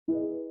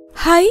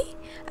Hi,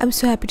 I'm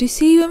so happy to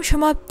see you. I'm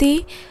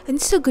Shamapti, and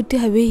it's so good to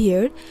have you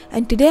here.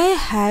 And today I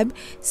have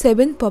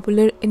 7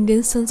 popular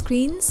Indian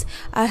sunscreens.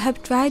 I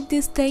have tried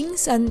these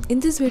things, and in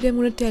this video, I'm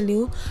going to tell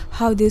you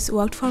how this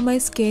worked for my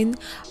skin.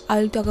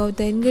 I'll talk about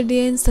the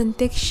ingredients and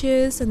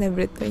textures and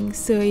everything.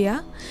 So,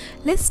 yeah,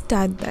 let's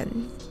start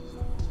then.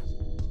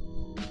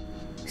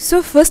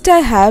 So first I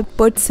have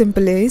put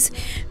simple is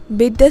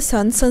Beat the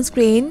Sun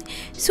sunscreen.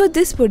 So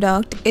this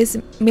product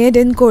is made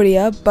in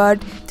Korea,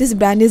 but this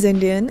brand is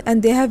Indian,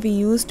 and they have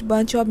used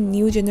bunch of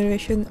new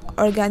generation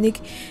organic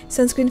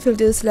sunscreen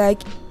filters like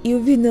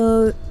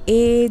Uvinol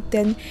A,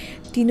 then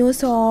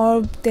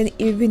Tinosorb, then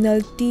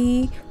Uvinol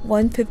T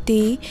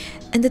 150,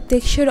 and the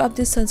texture of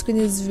this sunscreen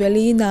is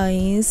really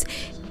nice.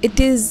 It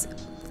is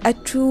a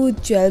true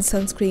gel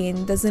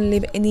sunscreen, doesn't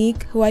leave any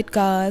white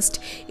cast.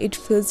 It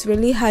feels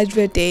really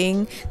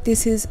hydrating.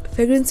 This is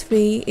fragrance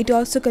free. It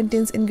also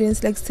contains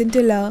ingredients like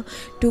centella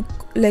to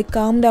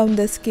calm down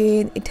the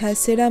skin. It has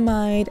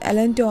ceramide,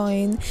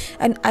 allantoin,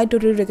 and I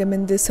totally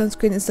recommend this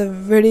sunscreen. It's a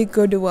very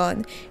good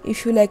one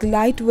if you like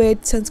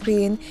lightweight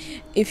sunscreen.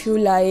 If you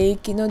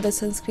like the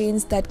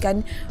sunscreens that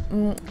can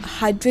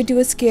hydrate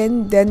your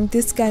skin, then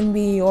this can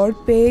be your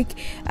pick.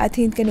 I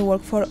think it can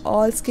work for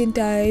all skin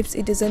types.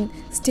 It doesn't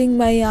sting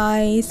my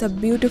eyes. A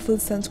beautiful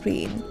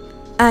sunscreen,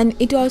 and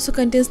it also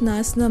contains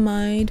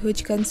niacinamide,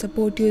 which can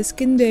support your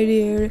skin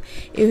barrier,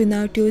 even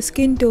out your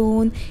skin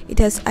tone. It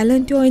has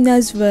allantoin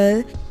as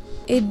well.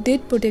 It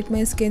did protect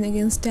my skin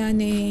against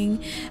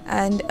tanning,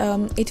 and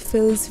it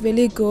feels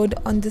really good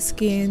on the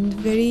skin,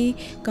 very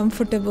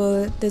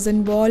comfortable,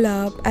 doesn't ball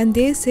up, and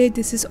they say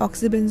this is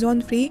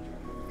oxybenzone free.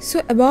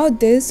 So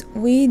about this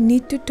we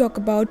need to talk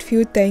about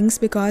few things,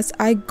 because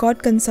I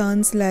got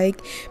concerns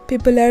like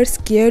people are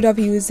scared of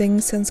using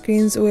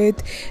sunscreens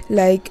with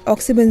like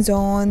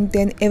oxybenzone,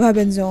 then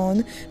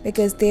avabenzone,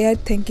 because they are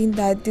thinking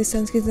that these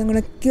sunscreens are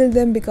gonna kill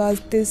them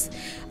because these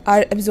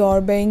are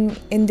absorbing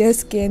in their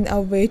skin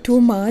way too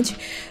much.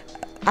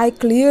 I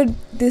cleared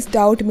this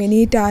doubt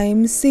many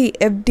times. See,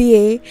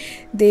 FDA,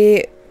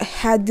 they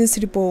had this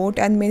report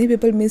and many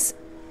people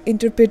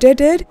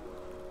misinterpreted it.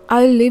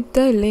 I'll leave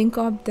the link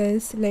of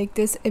this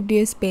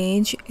FDA's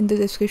page in the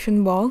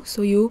description box,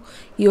 so you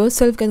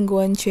yourself can go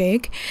and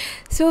check.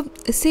 So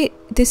see,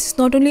 this is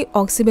not only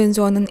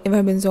oxybenzone and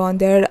avabenzone.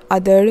 There are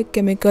other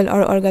chemical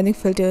or organic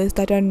filters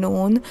that are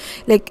known,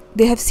 like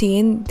they have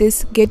seen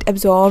this get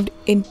absorbed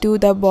into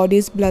the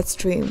body's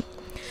bloodstream,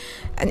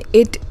 and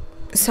it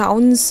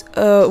sounds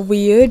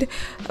weird,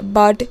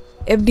 but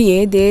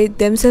FDA, they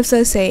themselves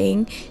are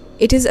saying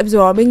it is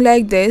absorbing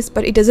like this,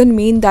 but it doesn't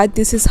mean that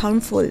this is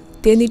harmful.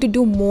 They need to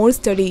do more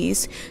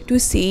studies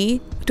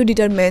to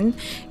determine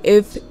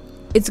if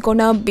it's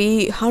gonna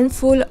be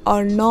harmful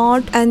or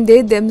not, and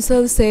they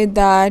themselves say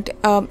that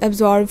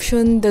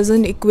absorption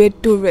doesn't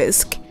equate to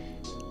risk.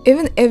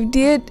 Even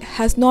FDA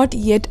has not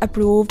yet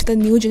approved the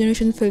new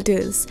generation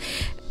filters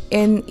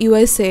in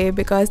USA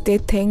because they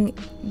think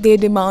they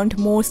demand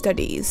more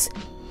studies.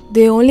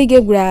 They only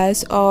give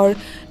GRAS, or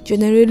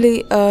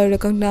generally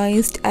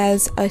recognized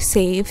as a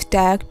safe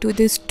tag, to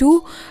these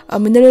two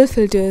mineral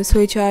filters,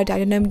 which are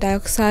titanium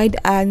dioxide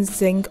and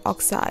zinc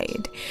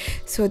oxide.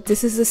 So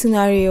this is the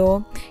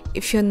scenario.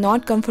 If you're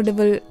not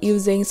comfortable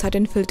using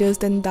certain filters,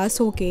 then that's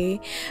okay,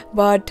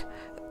 but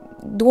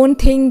don't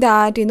think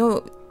that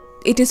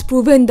it is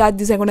proven that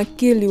these are gonna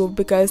kill you,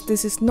 because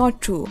this is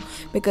not true,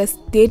 because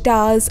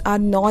data are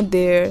not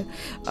there,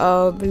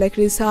 like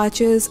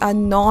researchers are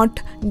not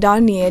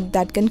done yet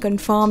that can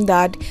confirm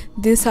that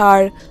these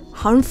are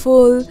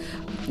harmful.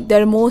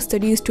 There are more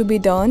studies to be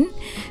done,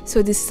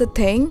 so this is a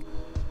thing.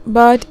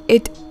 But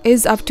it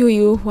is up to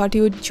you what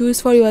you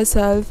choose for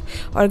yourself: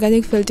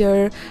 organic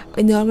filter,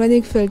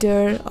 inorganic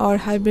filter, or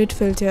hybrid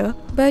filter.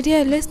 But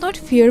yeah, let's not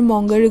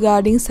fearmonger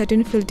regarding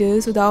certain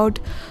filters without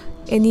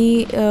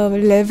any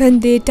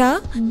relevant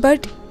data,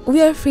 but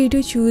we are free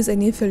to choose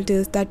any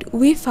filters that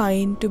we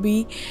find to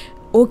be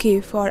okay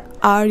for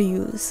our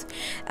use.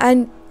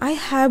 And I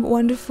have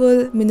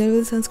wonderful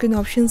mineral sunscreen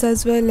options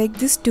as well, like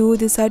these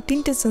are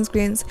tinted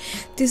sunscreens.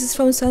 This is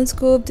from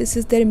Sunscoop. This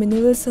is their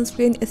mineral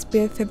sunscreen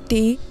SPF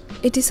 50.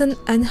 It is an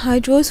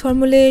anhydrous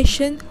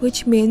formulation,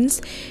 which means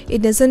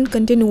it doesn't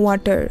contain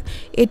water.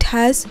 It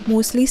has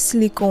mostly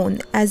silicone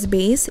as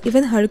base.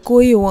 Even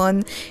Harkoi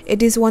one,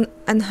 it is one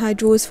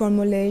anhydrous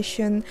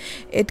formulation.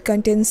 It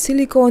contains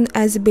silicone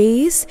as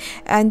base,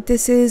 and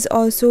this is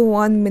also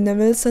one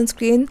mineral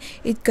sunscreen.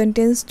 It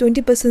contains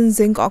 20%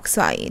 zinc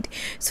oxide.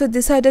 So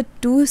these are the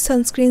two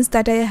sunscreens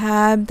that I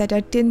have that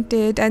are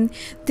tinted, and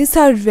these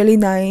are really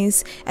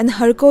nice. And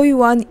Harkoi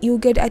one, you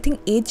get I think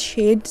 8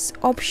 shades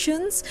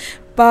options,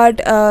 but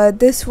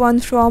this one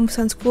from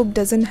Sunscoop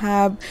doesn't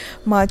have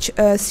much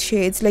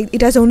shades. Like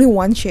it has only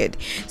one shade.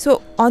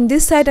 So on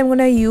this side I'm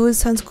gonna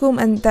use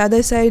Sunscoop, and the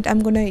other side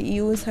I'm gonna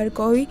use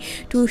Harkoi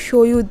to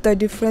show you the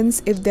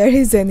difference if there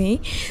is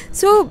any.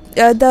 So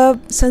the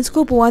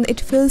Sunscoop one,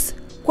 it feels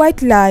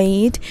quite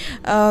light.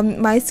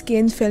 My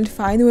skin felt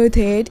fine with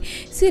it.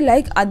 See,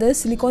 like other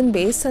silicone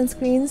based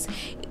sunscreens,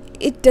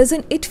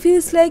 it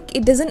feels like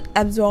it doesn't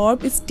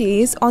absorb, it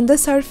stays on the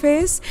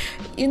surface.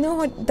 You know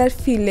what that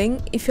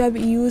feeling? If you have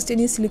used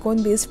any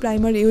silicone based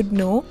primer, you would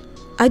know.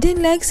 I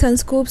didn't like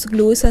Sunscoop's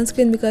glow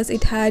sunscreen because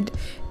it had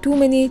too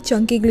many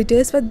chunky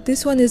glitters, but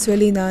this one is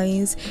really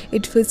nice.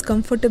 It feels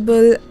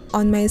comfortable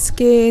on my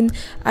skin.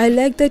 I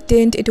like the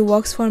tint, it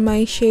works for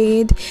my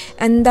shade.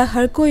 And the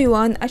Harkoi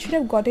one, I should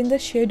have gotten the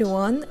shade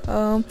 1,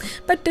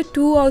 but the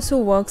 2 also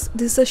works.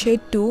 This is a shade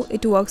 2,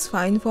 it works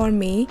fine for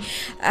me.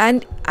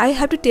 And I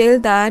have to tell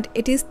that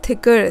it is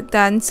thicker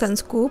than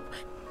Sunscoop,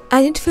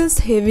 and it feels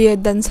heavier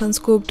than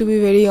Sunscoop, to be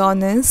very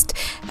honest,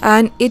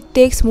 and it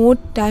takes more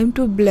time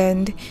to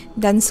blend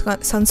than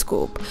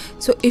Sunscoop.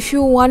 So if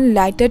you want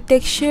lighter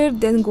texture,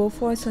 then go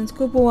for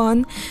Sunscoop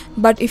one,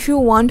 but if you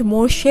want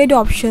more shade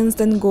options,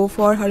 then go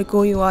for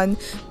Harkoi one.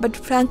 But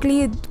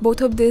frankly,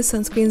 both of these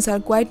sunscreens are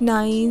quite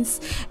nice.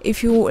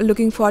 If you're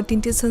looking for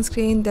tinted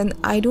sunscreen, then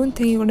I don't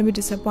think you're going to be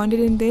disappointed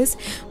in this.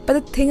 But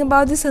the thing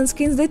about the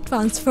sunscreens, they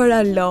transfer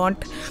a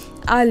lot.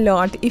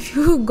 If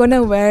you're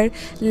gonna wear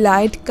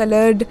light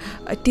colored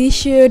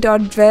t-shirt or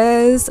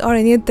dress or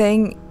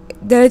anything,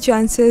 there are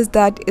chances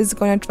that is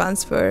gonna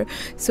transfer,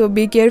 so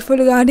be careful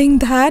regarding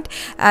that.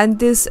 And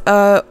these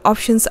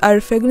options are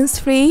fragrance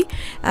free,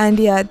 and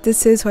yeah,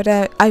 this is what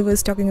I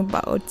was talking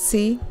about.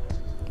 See,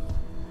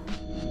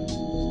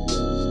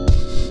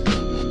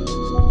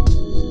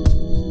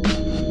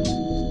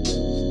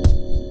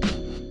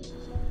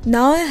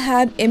 now I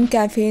have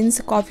Mcaffeine's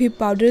coffee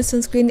powder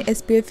sunscreen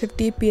SPF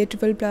 50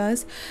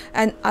 PA+++,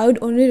 and I would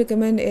only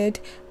recommend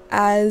it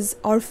as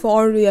or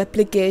for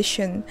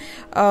reapplication.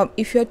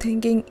 If you're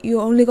thinking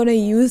you're only gonna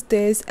use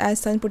this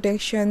as sun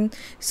protection,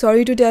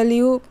 sorry to tell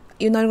you,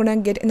 you're not gonna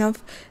get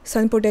enough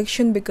sun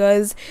protection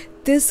because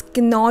this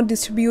cannot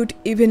distribute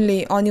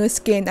evenly on your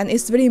skin, and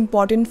it's very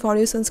important for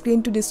your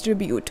sunscreen to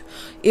distribute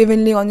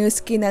evenly on your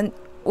skin, and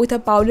with a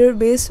powder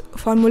based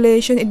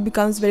formulation it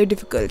becomes very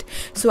difficult.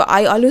 So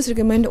I always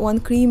recommend one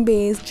cream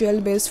based, gel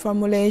based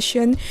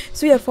formulation.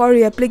 So yeah, for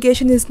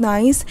reapplication is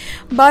nice,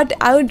 but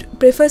I would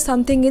prefer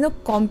something, you know,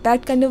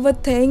 compact kind of a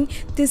thing.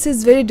 This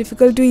is very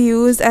difficult to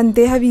use, and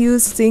they have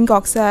used zinc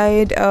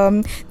oxide,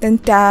 then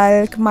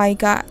talc,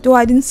 mica, though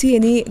I didn't see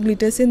any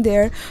glitters in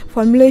there.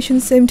 Formulation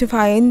seemed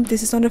fine.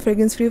 This is not a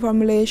fragrance free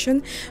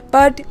formulation,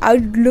 but I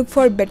would look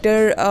for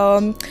better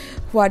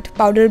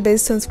powder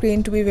based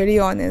sunscreen, to be very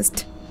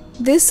honest.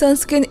 This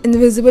sunscreen,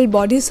 invisible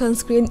body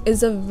sunscreen,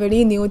 is a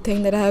very new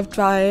thing that I have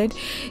tried.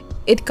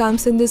 It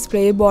comes in this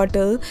spray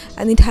bottle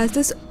and it has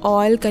this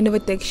oil kind of a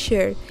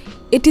texture.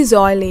 It is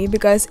oily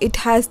because it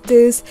has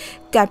this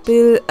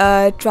capryl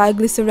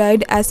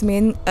triglyceride as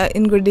main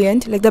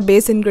ingredient, like the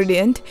base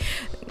ingredient,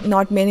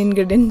 not main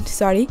ingredient,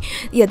 sorry,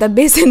 yeah, the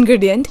base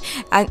ingredient.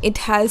 And it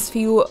has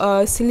few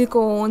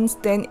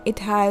silicones, then it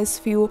has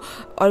few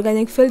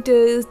organic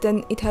filters,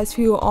 then it has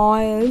few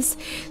oils.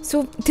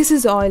 So this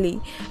is oily,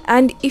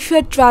 and if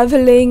you're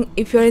traveling,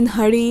 if you're in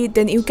hurry,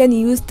 then you can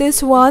use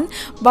this one.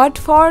 But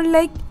for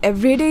like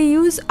everyday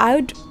use, I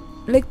would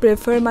like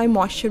prefer my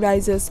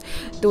moisturizers,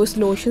 those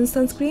lotion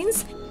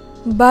sunscreens.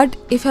 But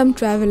if I'm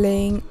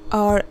traveling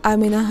or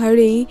I'm in a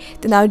hurry,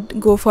 then I would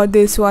go for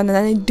this one, and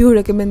I do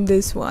recommend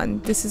this one.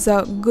 This is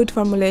a good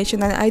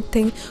formulation, and I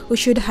think we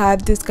should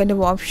have this kind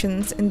of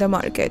options in the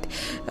market,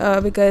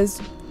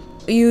 because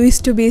you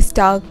used to be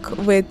stuck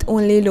with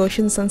only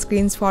lotion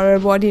sunscreens for our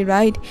body,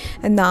 right?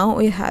 And now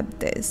we have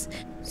this.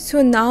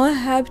 So now I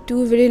have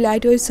two very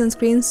lightweight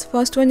sunscreens.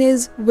 First one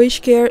is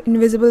WishCare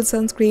Invisible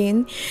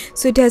Sunscreen.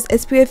 So it has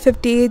SPF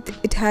 50,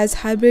 it has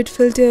hybrid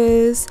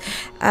filters,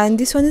 and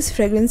this one is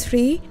fragrance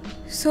free.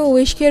 So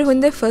WishCare,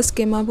 when they first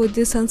came up with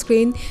this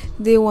sunscreen,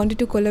 they wanted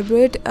to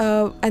collaborate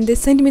and they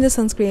sent me the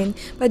sunscreen,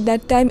 but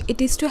that time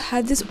it is to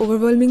have this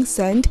overwhelming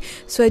scent,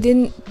 so I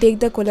didn't take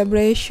the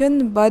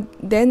collaboration. But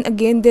then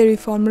again they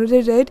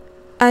reformulated it,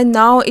 and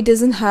now it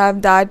doesn't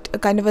have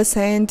that kind of a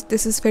scent.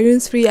 This is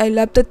fragrance free. I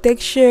love the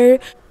texture,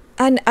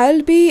 and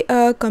I'll be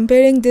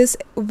comparing this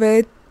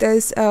with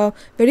this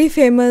very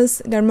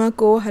famous Derma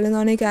Co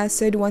hyaluronic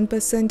acid 1%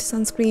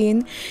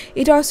 sunscreen.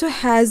 It also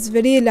has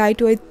very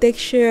lightweight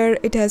texture,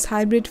 it has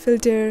hybrid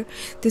filter,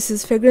 this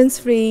is fragrance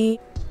free.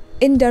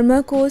 In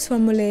Derma Co's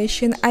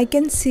formulation, I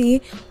can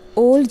see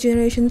old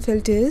generation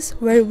filters,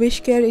 where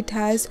WishCare it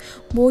has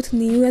both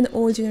new and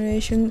old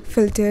generation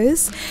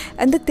filters,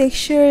 and the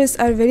textures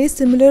are very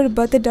similar,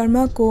 but the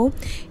Derma Co,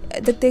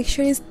 the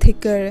texture is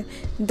thicker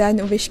than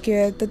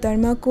WishCare. The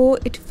Derma Co,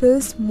 it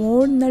feels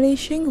more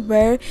nourishing,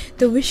 where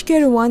the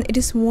WishCare one, it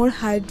is more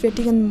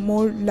hydrating and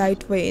more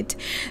lightweight.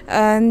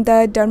 And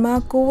the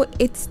Derma Co,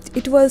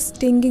 it was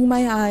stinging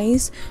my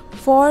eyes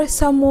for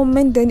some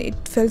moment, then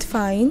it felt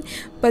fine,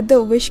 but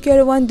the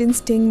WishCare one didn't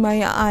sting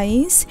my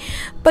eyes.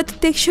 But the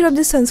texture of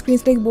the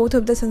sunscreens, like both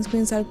of the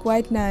sunscreens, are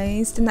quite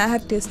nice, and I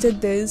have tested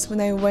this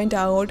when I went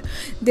out.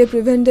 They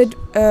prevented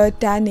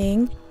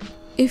tanning.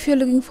 If you're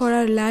looking for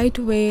a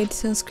lightweight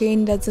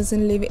sunscreen that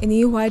doesn't leave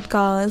any white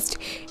cast,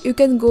 you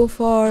can go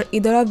for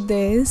either of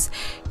this.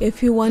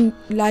 If you want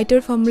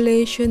lighter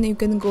formulation, you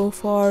can go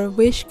for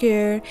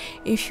WishCare.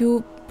 If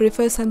you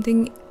prefer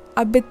something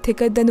a bit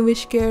thicker than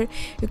WishCare,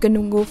 you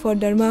can go for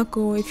Derma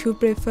Co. If you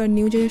prefer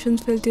new generation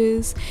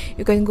filters,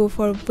 you can go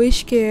for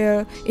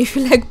WishCare. If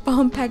you like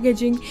palm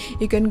packaging,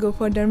 you can go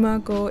for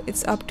Derma Co.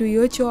 It's up to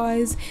your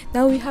choice.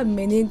 Now we have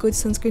many good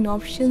sunscreen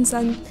options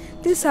and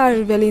these are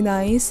really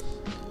nice.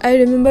 I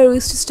remember we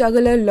used to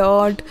struggle a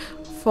lot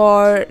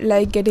for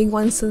like getting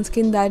one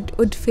sunscreen that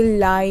would feel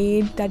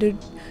light, that would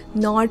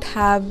not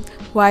have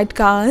white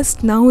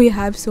cast. Now we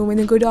have so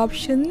many good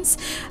options.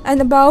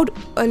 And about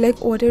like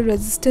water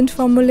resistant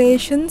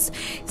formulations,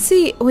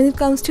 see, when it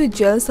comes to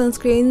gel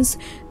sunscreens,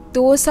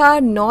 those are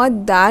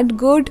not that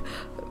good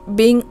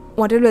being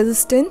water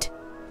resistant.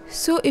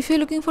 So if you're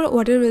looking for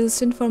water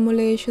resistant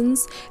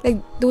formulations, like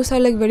those are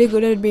like very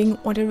good at being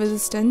water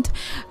resistant,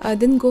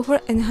 then go for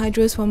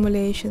anhydrous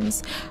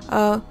formulations.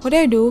 What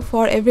I do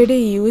for everyday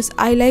use,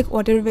 I like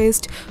water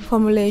based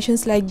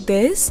formulations like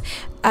this,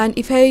 and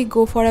if I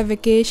go for a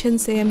vacation,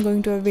 say I'm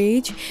going to a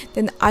beach,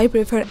 then I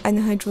prefer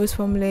anhydrous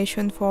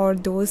formulation for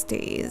those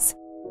days.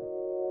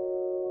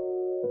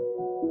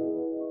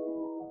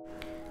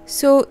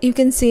 So you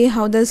can see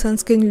how the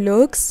sunscreen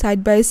looks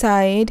side by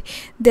side.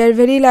 They're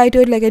very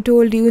lightweight, like I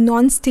told you,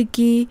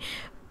 non-sticky,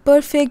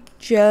 perfect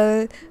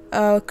gel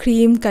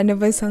cream kind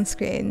of a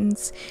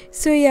sunscreens.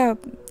 So yeah,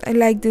 I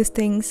like these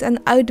things, and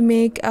I would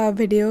make a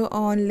video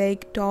on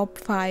like top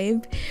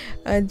 5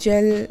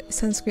 gel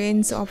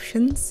sunscreens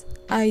options.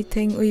 I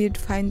think we would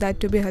find that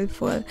to be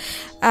helpful.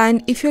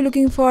 And if you're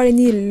looking for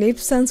any lip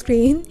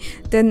sunscreen,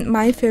 then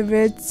my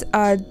favorites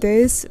are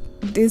these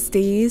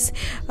days.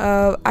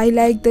 I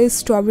like the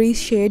strawberry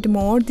shade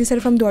more. These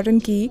are from Dot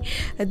 & Key.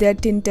 They are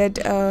tinted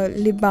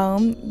lip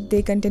balm.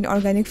 They contain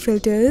organic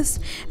filters,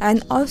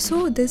 and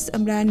also this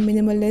brand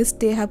Minimalist,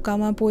 they have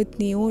come up with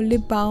new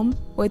lip balm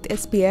with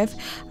SPF.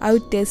 I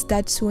would test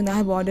that soon. I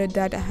have ordered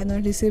that. I have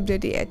not received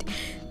it yet.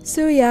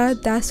 So yeah,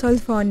 that's all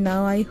for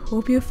now. I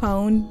hope you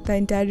found the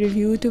entire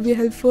review to be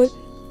helpful.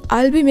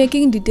 I'll be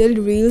making detailed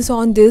reels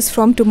on this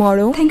from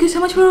tomorrow. Thank you so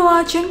much for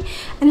watching,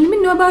 and let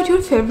me know about your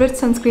favorite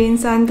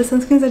sunscreens and the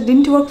sunscreens that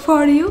didn't work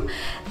for you,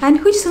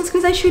 and which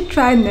sunscreens I should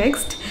try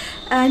next.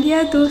 And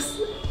yeah,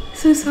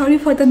 so sorry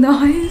for the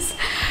noise.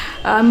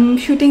 I'm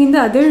shooting in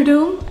the other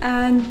room,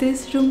 and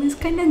this room is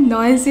kind of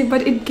noisy,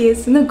 but it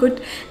gives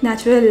good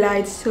natural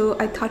light, so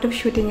I thought of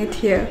shooting it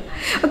here.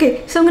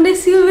 Okay, so I'm gonna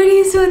see you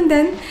very soon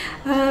then.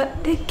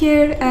 Take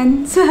care,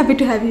 and so happy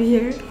to have you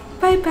here.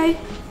 Bye bye.